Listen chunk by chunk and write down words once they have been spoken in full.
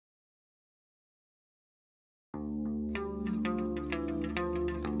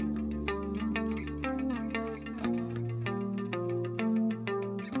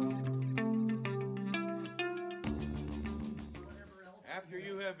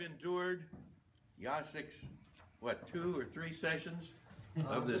have endured Jasek's, what, 2 or 3 sessions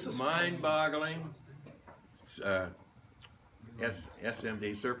of this mind-boggling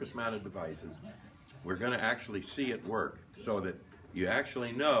SMD, surface-mounted devices. We're going to actually see it work so that you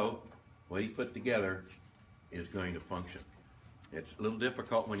actually know what he put together is going to function. It's a little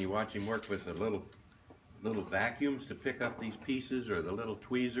difficult when you watch him work with the little vacuums to pick up these pieces, or the little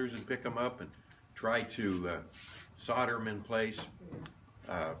tweezers and pick them up and try to solder them in place.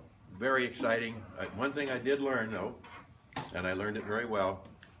 Very exciting. One thing I did learn though, and I learned it very well,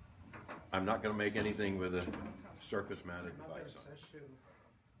 I'm not going to make anything with a surface-mounted device. Another session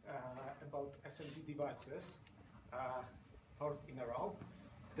about SMD devices, fourth in a row.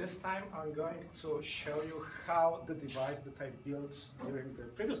 This time I'm going to show you how the device that I built during the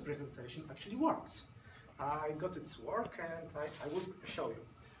previous presentation actually works. I got it to work and I will show you.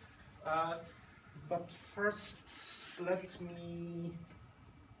 But first, let me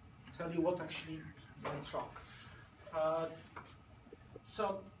tell you what actually went wrong.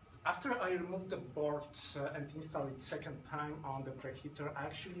 So after I removed the board and installed it second time on the preheater, I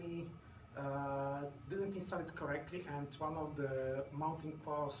actually didn't install it correctly, and one of the mounting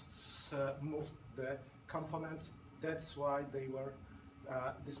posts moved the components. That's why they were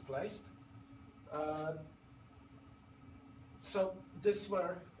displaced. So these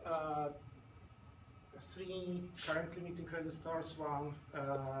were 3 current limiting resistors, 1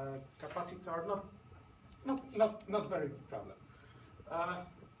 capacitor. Not very big problem.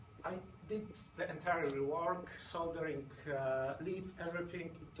 I did the entire rework, soldering leads, everything.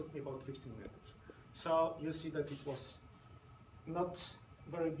 It took me about 15 minutes. So you see that it was not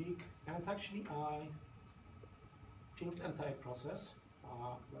very big, and actually I filmed the entire process.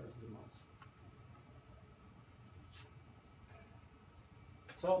 Where's the mouse?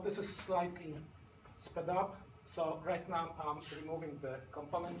 So this is slightly sped up. So right now I'm removing the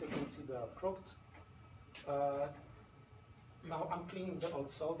components. You can see they are crooked. Now I'm cleaning the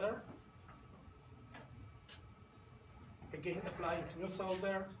old solder. Again, applying new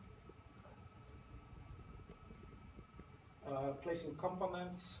solder. Placing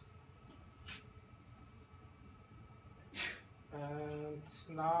components. And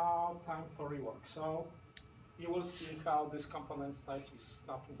now time for rework. So you will see how this component nicely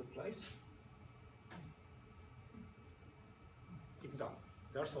snapped into place. It's done.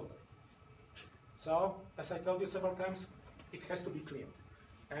 They're soldered. So, as I told you several times, it has to be cleaned.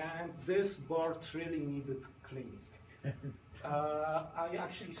 And this board really needed cleaning. I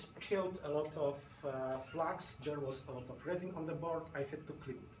actually spilled a lot of flux. There was a lot of resin on the board. I had to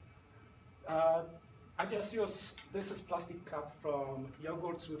clean it. I just use, this is plastic cup from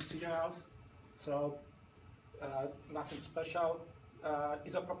yogurts with cereals. So nothing special.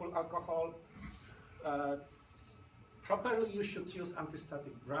 Isopropyl alcohol. Properly, you should use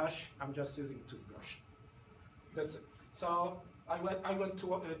anti-static brush. I'm just using toothbrush. That's it. So I went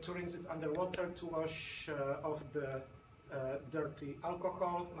to rinse it underwater to wash off the dirty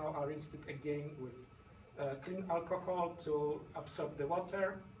alcohol. Now I rinsed it again with clean alcohol to absorb the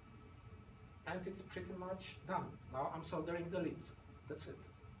water. And it's pretty much done. Now I'm soldering the leads. That's it.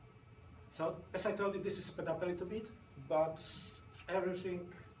 So as I told you, this is sped up a little bit, but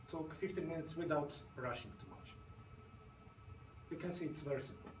everything took 15 minutes without rushing too much. You can see it's very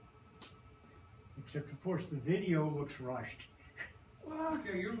simple. Except of course the video looks rushed. Well,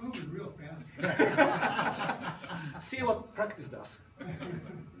 yeah, you're moving real fast. See what practice does.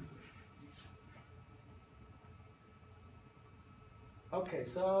 Okay,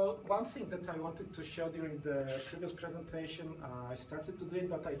 so one thing that I wanted to show during the previous presentation, I started to do it,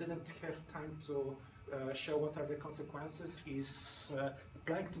 but I didn't have time to show what are the consequences, is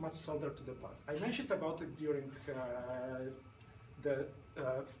applying too much solder to the parts. I mentioned about it during the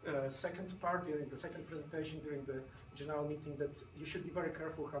second part, during the second presentation, during the general meeting, that you should be very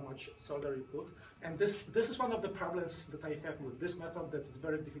careful how much solder you put. And this is one of the problems that I have with this method, that it's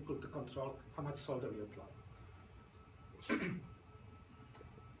very difficult to control how much solder you apply.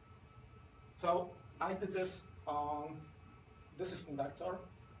 So I did this on, this is inductor,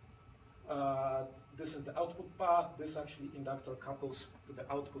 this is the output path, this actually inductor couples to the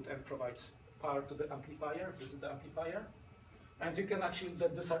output and provides power to the amplifier, this is the amplifier. And you can actually,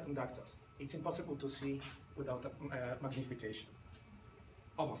 these are inductors. It's impossible to see without magnification,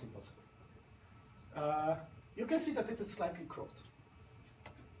 almost impossible. You can see that it is slightly crooked.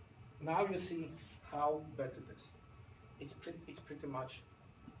 Now you see how bad it is. It's pretty much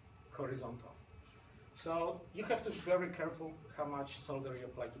horizontal. So you have to be very careful how much solder you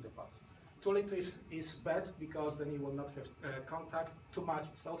apply to the parts. Too little is bad because then you will not have contact. Too much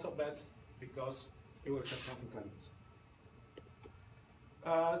is also bad because you will have something like this.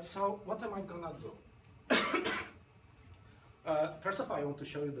 So what am I gonna do? First of all, I want to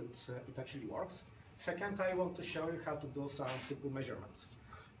show you that it actually works. Second, I want to show you how to do some simple measurements.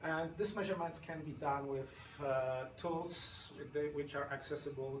 And these measurements can be done with tools which are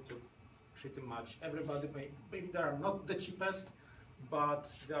accessible to pretty much everybody. Maybe they are not the cheapest, but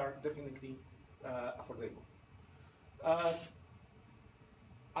they are definitely affordable.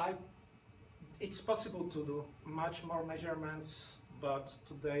 It's possible to do much more measurements, but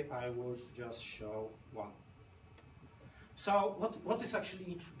today I will just show one. So what is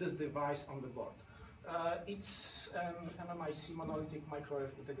actually this device on the board? It's an MMIC monolithic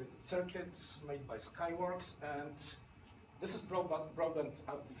microwave integrated circuit made by Skyworks, and this is broadband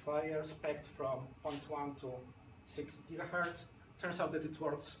amplifier spec'd from 0.1 to 6 GHz. Turns out that it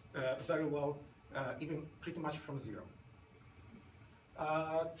works very well, even pretty much from zero.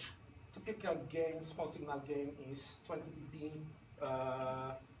 Typical gain, small signal gain is 20 dB,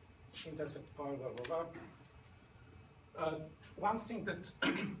 intercept power, blah, blah, blah. One thing that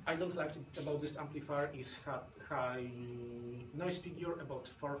I don't like about this amplifier is high noise figure, about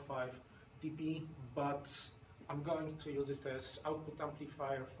 4 or 5 dB, but I'm going to use it as output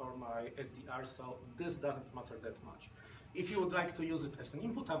amplifier for my SDR, so this doesn't matter that much. If you would like to use it as an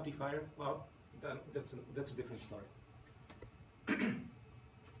input amplifier, well, then that's a different story.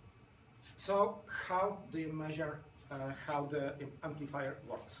 So how do you measure how the amplifier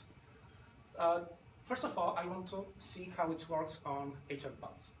works? First of all, I want to see how it works on HF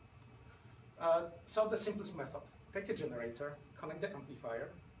bands. So the simplest method, take a generator, connect the amplifier,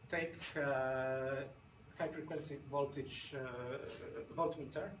 take high frequency voltage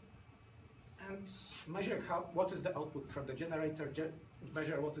voltmeter, and measure what is the output from the generator,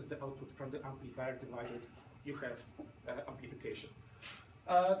 measure what is the output from the amplifier, divided, you have amplification.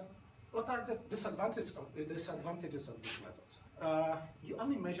 What are the disadvantages of this method? You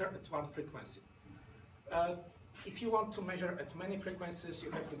only measure at one frequency. If you want to measure at many frequencies,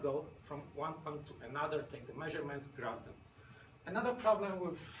 you have to go from one point to another, take the measurements, graph them. Another problem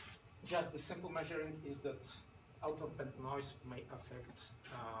with just the simple measuring is that out-of-band noise may affect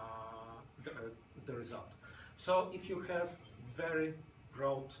the result. So if you have very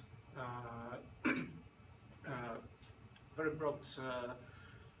broad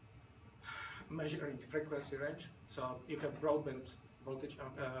measuring frequency range, so you have broadband voltage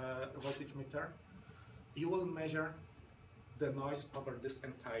meter, you will measure the noise over this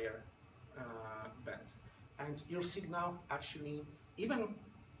entire band. And your signal actually, even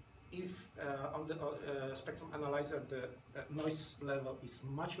if on the spectrum analyzer the noise level is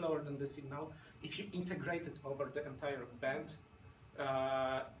much lower than the signal, if you integrate it over the entire band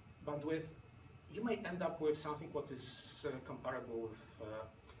bandwidth, you may end up with something what is comparable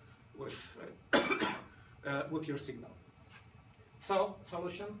with your signal. So,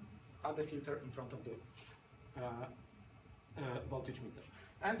 solution, add a filter in front of the voltage meter.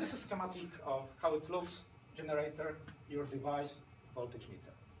 And this is schematic of how it looks: generator, your device, voltage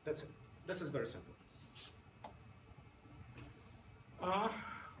meter. That's it. This is very simple.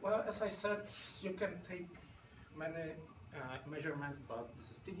 Well, as I said, you can take many measurements, but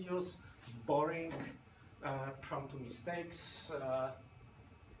this is tedious, boring, prone to mistakes.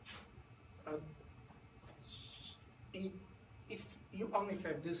 If you only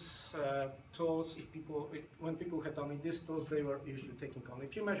have these tools, when people had only these tools, they were usually taking only a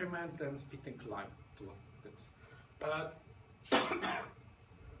few measurements, then fitting line to it.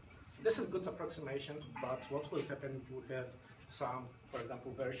 This is good approximation, but what will happen if you have some, for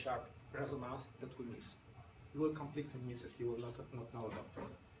example, very sharp resonance that we miss? You will completely miss it. You will not know about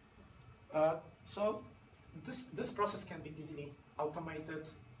it. So this process can be easily automated,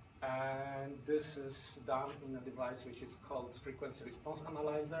 and this is done in a device which is called frequency response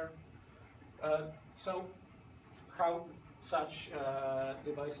analyzer. So how such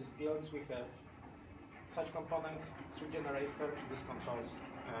device is built? We have such components: switch generator. This controls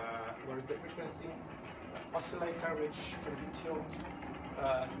where is the frequency, oscillator which can be tuned,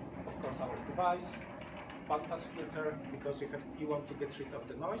 of course our device, bandpass filter because you want to get rid of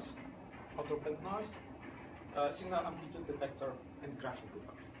the noise, out-of-band noise, signal amplitude detector, and graphing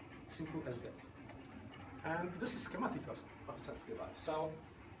device. Simple as that. And this is schematic of such device. So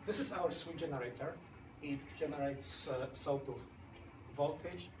this is our switch generator. It generates sawtooth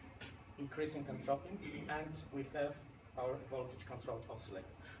voltage, increasing and dropping, and we have our voltage controlled oscillator.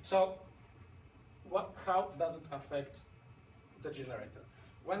 So how does it affect the generator?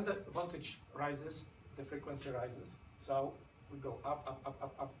 When the voltage rises, the frequency rises. So we go up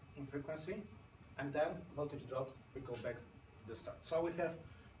in frequency, and then voltage drops, we go back to the start. So we have,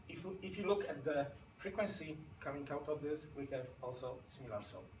 if you look at the frequency coming out of this, we have also similar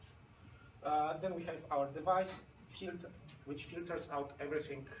solid. Then we have our device filter, which filters out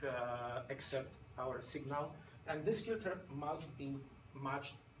everything except our signal, and this filter must be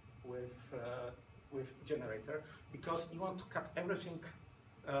matched with generator, because you want to cut everything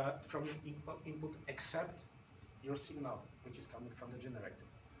from your input except your signal, which is coming from the generator.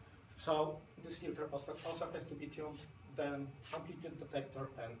 So this filter also has to be tuned. Then amplitude detector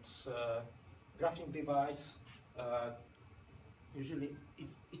and graphing device. Usually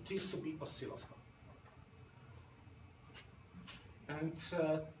it used to be oscilloscope. And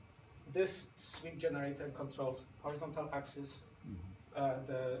this swing generator controls horizontal axis.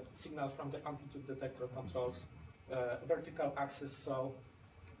 The signal from the amplitude detector controls vertical axis. So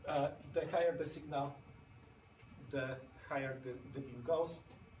the higher the signal, the higher the beam goes.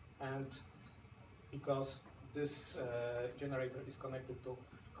 And because this generator is connected to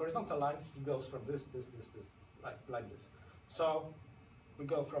horizontal line, it goes from this, like this. So we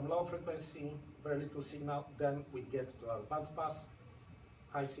go from low frequency, very little signal, then we get to our band pass,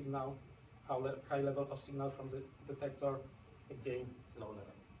 high signal, high level of signal from the detector, again, low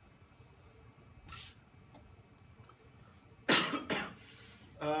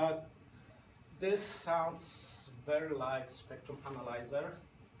level. This sounds very like spectrum analyzer,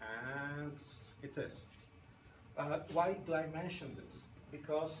 and it is. Why do I mention this?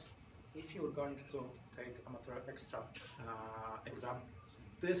 Because if you're going to take amateur extra exam,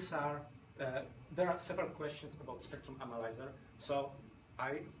 there are several questions about spectrum analyzer. So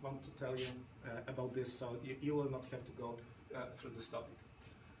I want to tell you about this, so you will not have to go through this topic.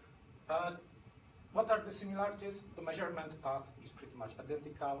 What are the similarities? The measurement path is pretty much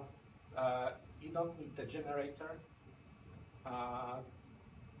identical. You don't need the generator.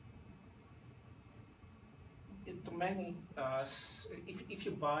 If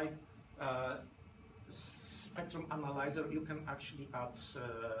you buy spectrum analyzer, you can actually add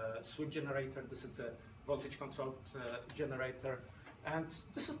switch generator. This is the voltage controlled generator, and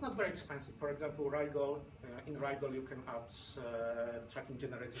this is not very expensive. For example, Rigol, in Rigol you can add tracking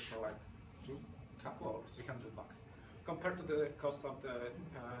generator for like couple or $300. Compared to the cost of the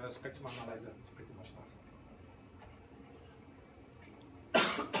spectrum analyzer, it's pretty much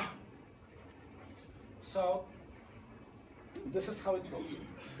nothing. So this is how it looks.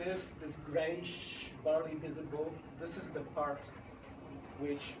 This grayish, barely visible, this is the part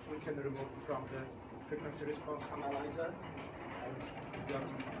which we can remove from the frequency response analyzer and the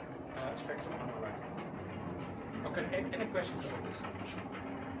spectrum analyzer. Okay, any questions about this? So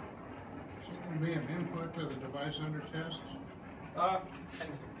it can be an input to the device under test?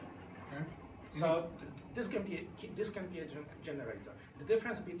 Anything. Okay. So this can be a generator. The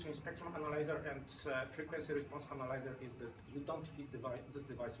difference between spectrum analyzer and frequency response analyzer is that you don't feed this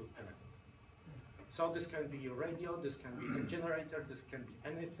device with anything. So this can be your radio, this can be a generator, this can be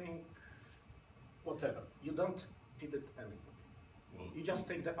anything, whatever. You don't feed it anything. Well, You just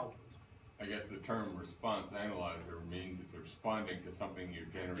take the output. I guess the term response analyzer means it's responding to something you're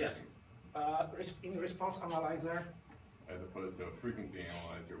generating, Yes. In response analyzer, as opposed to a frequency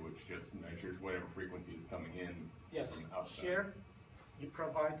analyzer, which just measures whatever frequency is coming in yes, from outside. here you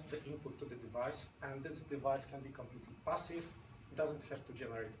provide the input to the device, and this device can be completely passive. It doesn't have to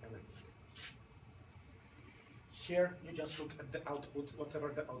generate anything. Here you just look at the output,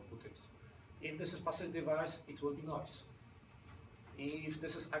 whatever the output is. If this is passive device, it will be noise. If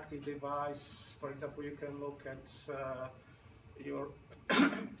this is active device, for example, you can look at your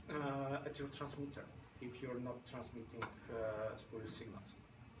at your transmitter if you're not transmitting spurious signals.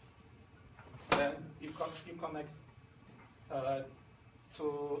 Then you connect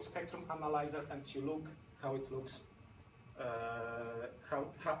to spectrum analyzer and you look how it looks,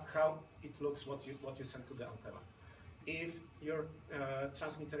 how it looks what you send to the antenna. If your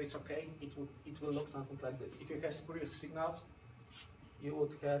transmitter is okay, it will look something like this. If you have spurious signals, you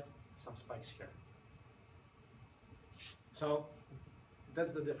would have some spikes here. So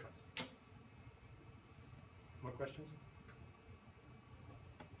that's the difference. More questions?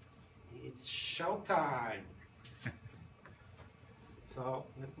 It's showtime. So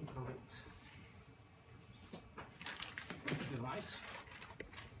let me connect the device.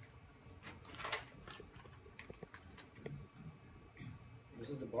 This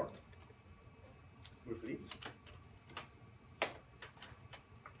is the board with leads.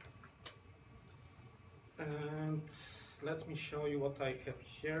 And let me show you what I have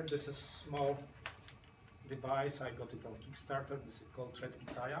here. This is a small device. I got it on Kickstarter. This is called Red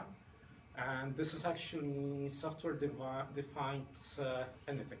Pitaya. And this is actually software defined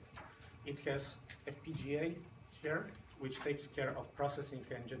anything. It has FPGA here, which takes care of processing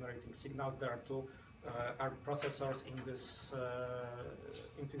and generating signals. There are two are processors in this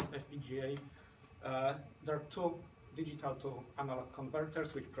FPGA. There are two digital to analog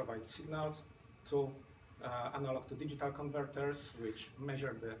converters which provide signals, two analog to digital converters which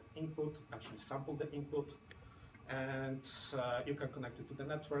measure the input, actually sample the input, and you can connect it to the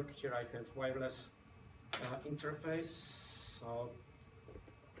network. Here I have wireless interface. So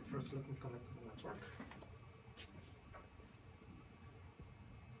first let me connect to the network.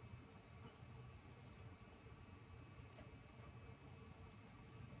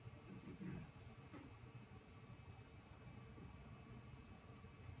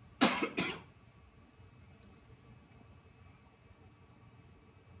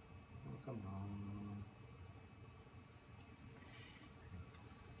 Come on.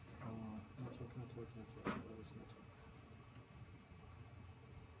 Network. Where is network?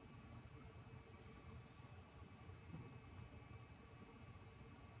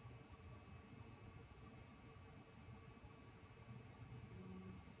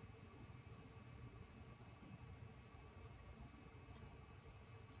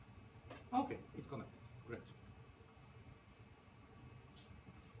 Okay, it's connected. Great.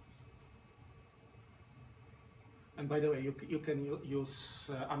 And by the way, you can use,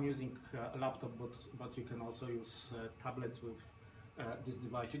 I'm using a laptop, but you can also use a tablet with this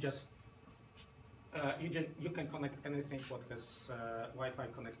device. You can connect anything what has Wi-Fi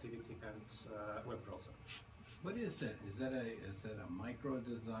connectivity and web browser. What is that? Is that a micro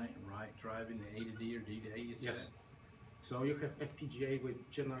design, right? Driving the A to D or D to A? You said? Yes. So you have FPGA which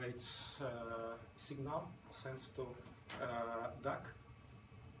generates signal, sends to DAC.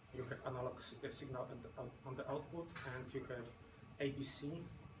 You have analog signal on the output, and you have ADC.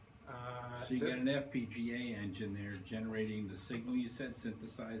 So you got an FPGA engine there generating the signal, you said,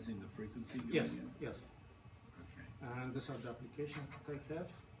 synthesizing the frequency? Yes, in? yes. Okay. And these are the applications that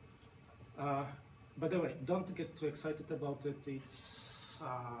I have. By the way, don't get too excited about it.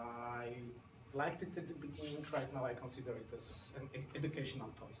 I liked it at the beginning. Right now I consider it as an educational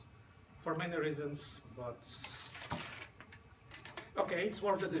toy. For many reasons, but okay, it's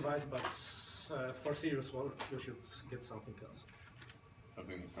worth the device, but for serious work, you should get something else.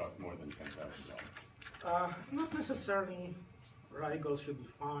 Something that costs more than $10,000. Not necessarily. Rigol should be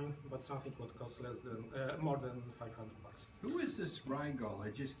fine, but something would cost more than $500. Who is this Rigol? I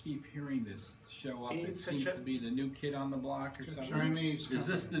just keep hearing this show up. It's It seems to be the new kid on the block or something. Chinese Is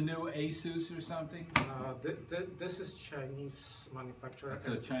this company. the new Asus or something? This is Chinese manufacturer. That's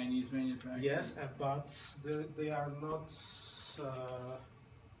a Chinese manufacturer? Yes, but they are not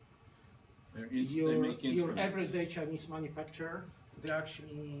They your make instruments. everyday Chinese manufacturer. They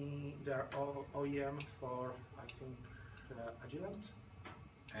are all OEM for, I think, Agilent.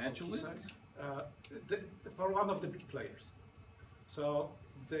 Agilent? For one of the big players. So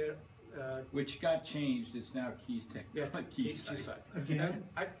they're Which got changed, it's now Keysight. Keysight. Again?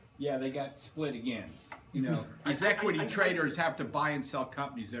 Yeah, they got split again. You know, these I- equity I- traders have to buy and sell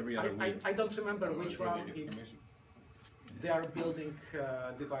companies every other week. I don't remember which Well, one. they get a commission. They are building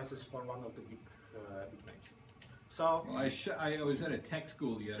devices for one of the big names. So Well, I was at a tech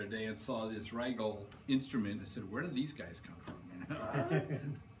school the other day and saw this Rigol instrument. I said, where do these guys come from? You know?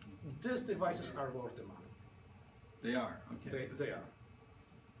 these devices are worth the money. They are, okay. They are.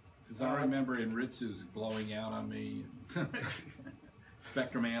 Because I remember in Ritsu's blowing out on me,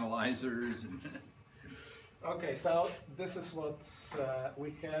 spectrum analyzers. And Okay, so this is what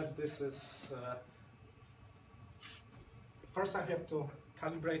we have. This is first I have to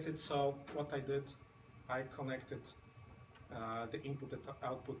calibrate it. So what I did, I connected the input and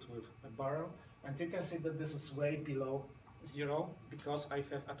output with a barrel, and you can see that this is way below 0 because I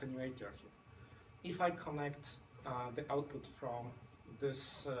have attenuator here. If I connect the output from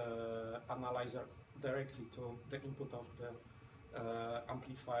this analyzer directly to the input of the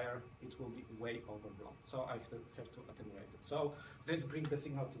amplifier, it will be way overblown. So I have to attenuate it. So let's bring the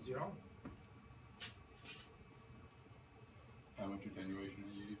signal to 0. How much attenuation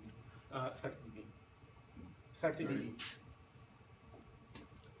are you using? 30 dB. 30 dB.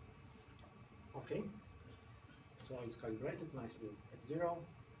 Okay. So it's calibrated nicely at 0.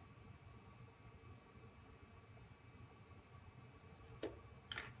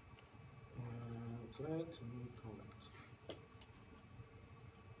 And let me connect.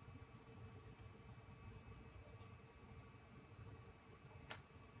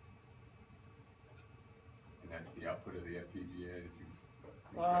 And that's the output of the FPGA that you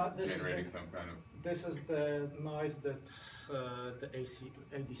This is generating the- some kind of. This is the noise that the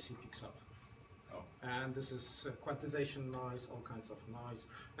ADC picks up. Oh. And this is quantization noise, all kinds of noise.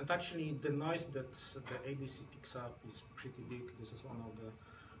 And actually the noise that the ADC picks up is pretty big. This is one of the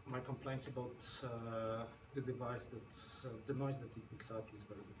my complaints about the device, that's the noise that it picks up is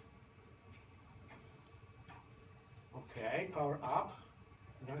very good. Okay, power up,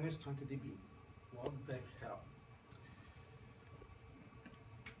 minus 20 dB. What the hell?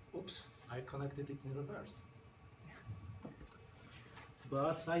 Oops, I connected it in reverse.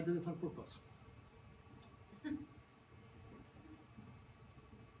 But I did it on purpose.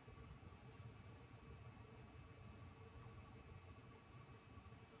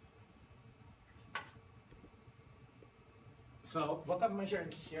 So what I'm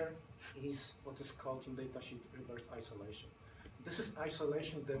measuring here is what is called in datasheet reverse isolation. This is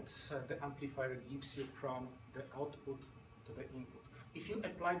isolation that the amplifier gives you from the output to the input. If you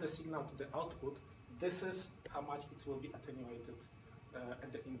apply the signal to the output, this is how much it will be attenuated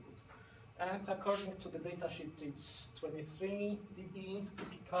at the input. And according to the datasheet, it's 23 dB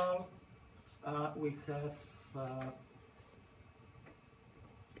typical. We have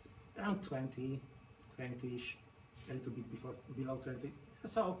around 20-ish, a little bit below 20.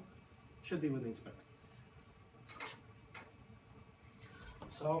 So should be within spec.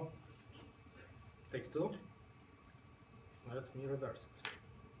 So take two. Let me reverse it.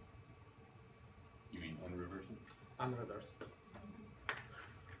 You mean unreverse it? Unreversed.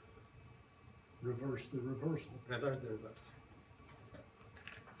 Reverse the reversal. Reverse the reverse.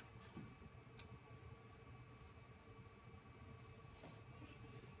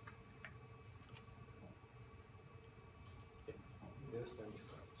 Yes, then it's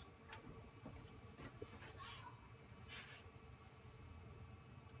correct.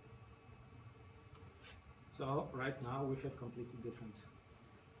 So right now we have completely different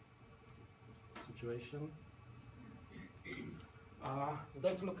situation.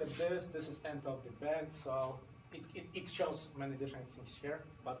 Don't look at this. This is end of the band, so it shows many different things here.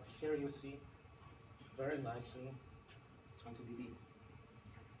 But here you see very nicely 20 dB.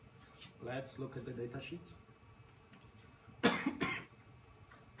 Let's look at the data sheet.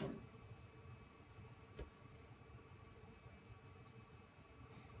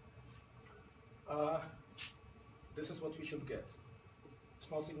 This is what we should get.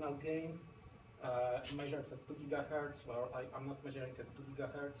 Small signal gain measured at 2 gigahertz. Well, I'm not measuring at 2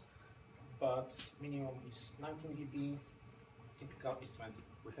 gigahertz, but minimum is 19 dB, typical is 20.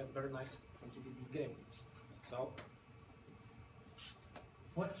 We have very nice 20 dB gain. So,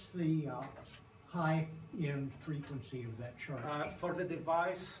 What's the high end frequency of that chart? for the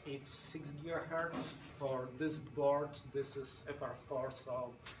device, it's 6 gigahertz. For this board, this is FR4,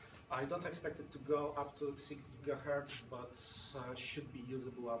 so I don't expect it to go up to 6 gigahertz, but should be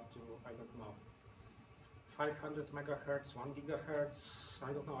usable up to, I don't know, 500 megahertz, 1 gigahertz,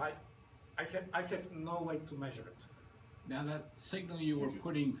 I don't know. I have no way to measure it. Now that signal you were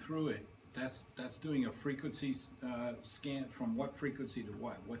putting through it, that's doing a frequency scan from what frequency to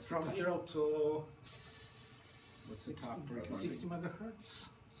what? What's From the top, 0 to what's the top frequency? 60 megahertz?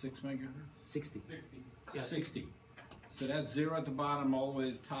 6 megahertz? 60. 60. Yeah, 60. So that's 0 at the bottom, all the way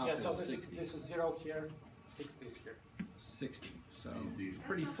to the top Yeah, is so 60. this is 0 here, 60 is here. 60. So Easy. it's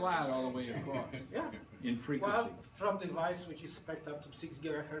pretty flat all the way across Yeah. in frequency. Well, from device which is spec'd up to 6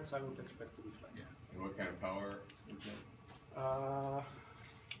 gigahertz, I would expect to be flat. Yeah. And what kind of power is it?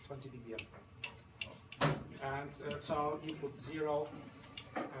 20 dBm. And so you put 0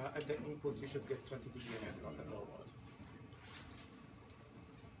 at the input, you should get 20 dBm at the output.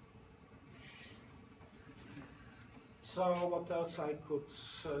 So what else I could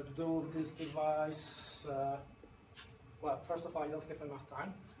do with this device? Well, first of all, I don't have enough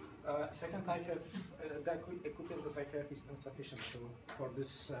time. Second, I have the equipment that I have is insufficient for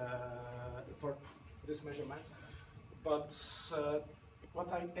this measurement. But what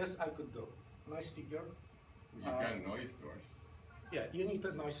else I could do? Noise figure. You've got a noise source. Yeah, you need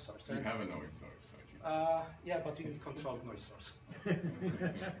a noise source. You and- have a noise source, don't you? yeah, but you need controlled noise source.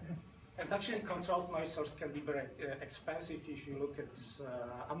 And actually, controlled noise source can be very expensive if you look at.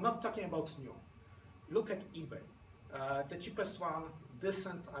 I'm not talking about new. Look at eBay. The cheapest one,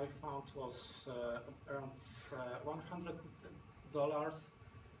 decent, I found was around $100.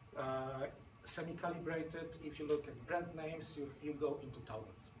 Semi-calibrated. If you look at brand names, you go into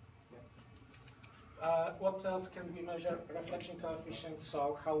thousands. What else can we measure? Reflection coefficient,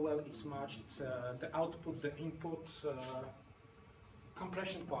 so how well it's matched, the output, the input,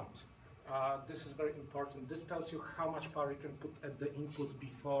 compression point. This is very important. This tells you how much power you can put at the input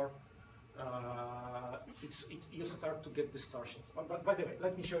before you start to get distortions. But by the way,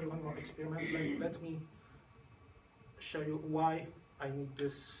 let me show you one more experiment. Let me show you why I need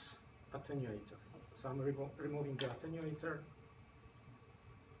this attenuator. So I'm removing the attenuator,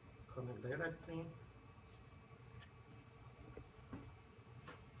 connect directly.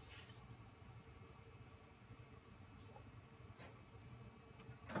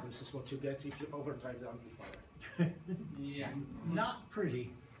 this is what you get if you overdrive the amplifier. Yeah. Not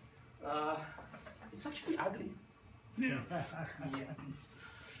pretty. It's actually ugly. Yeah.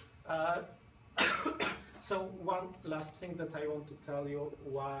 So one last thing that I want to tell you,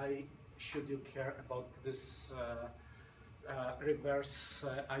 why should you care about this reverse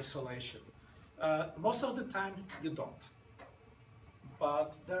isolation? Most of the time you don't,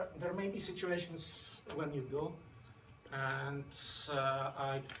 but there may be situations when you do, and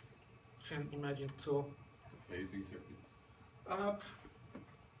I can imagine too. Phasing circuits.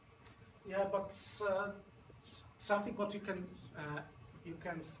 Yeah, but something what you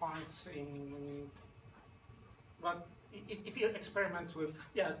can find in, but if you experiment with,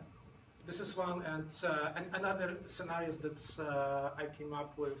 yeah, this is one, and another scenarios that I came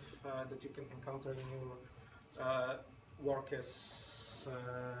up with that you can encounter in your work as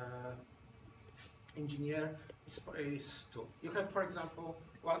engineer is two. You have, for example,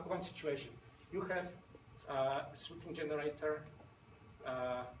 one situation. You have a sweeping generator,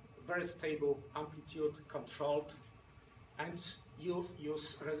 very stable amplitude, controlled, and you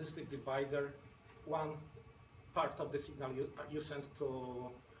use resistive divider. One part of the signal you send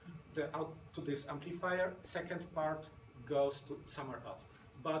to this amplifier, second part goes to somewhere else.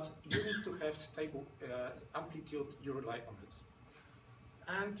 But you need to have stable amplitude, you rely on this.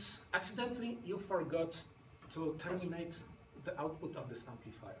 And accidentally you forgot to terminate the output of this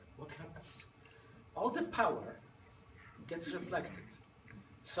amplifier. What happens? All the power gets reflected.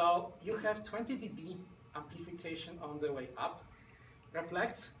 So you have 20 dB amplification on the way up,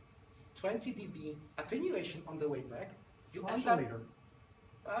 reflects 20 dB attenuation on the way back. You end up, Oscillator.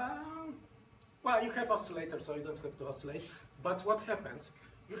 well, you have oscillator, so you don't have to oscillate. But what happens?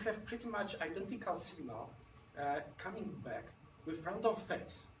 You have pretty much identical signal coming back with random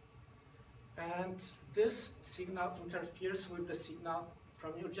phase. And this signal interferes with the signal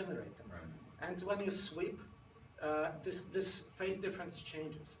from your generator. Right. And when you sweep, this phase difference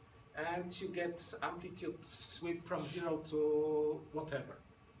changes. And you get amplitude sweep from 0 to whatever.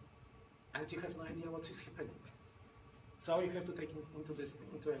 And you have no idea what is happening. So you have to take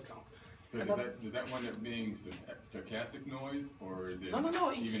into account. So does that wind up being stochastic noise, or is it No,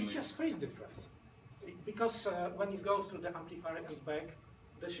 it's evenly? just phase difference. Because when you go through the amplifier and back,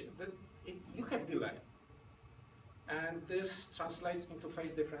 you have delay. And this translates into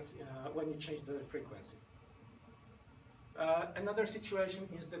phase difference when you change the frequency. Another situation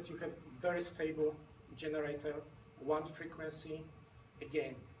is that you have very stable generator, one frequency,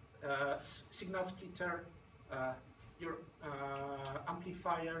 again, signal splitter, your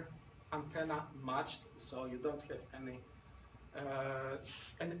amplifier, antenna matched, so you don't have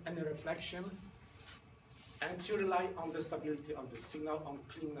any reflection, and you rely on the stability of the signal, on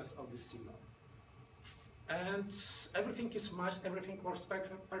cleanness of the signal. And everything is matched, everything works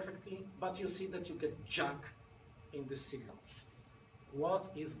perfectly, but you see that you get junk in the signal.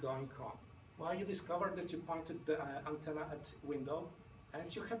 What is going on? Well, you discovered that you pointed the antenna at window,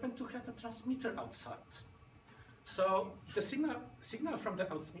 and you happen to have a transmitter outside. So the signal from the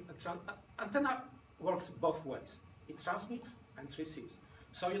antenna works both ways. It transmits and receives.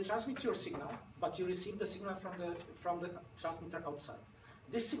 So you transmit your signal, but you receive the signal from the transmitter outside.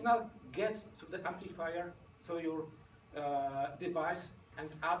 This signal gets to the amplifier, to your device,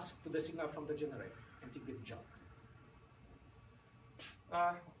 and adds to the signal from the generator, and you get junk.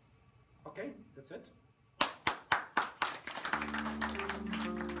 Okay, that's it.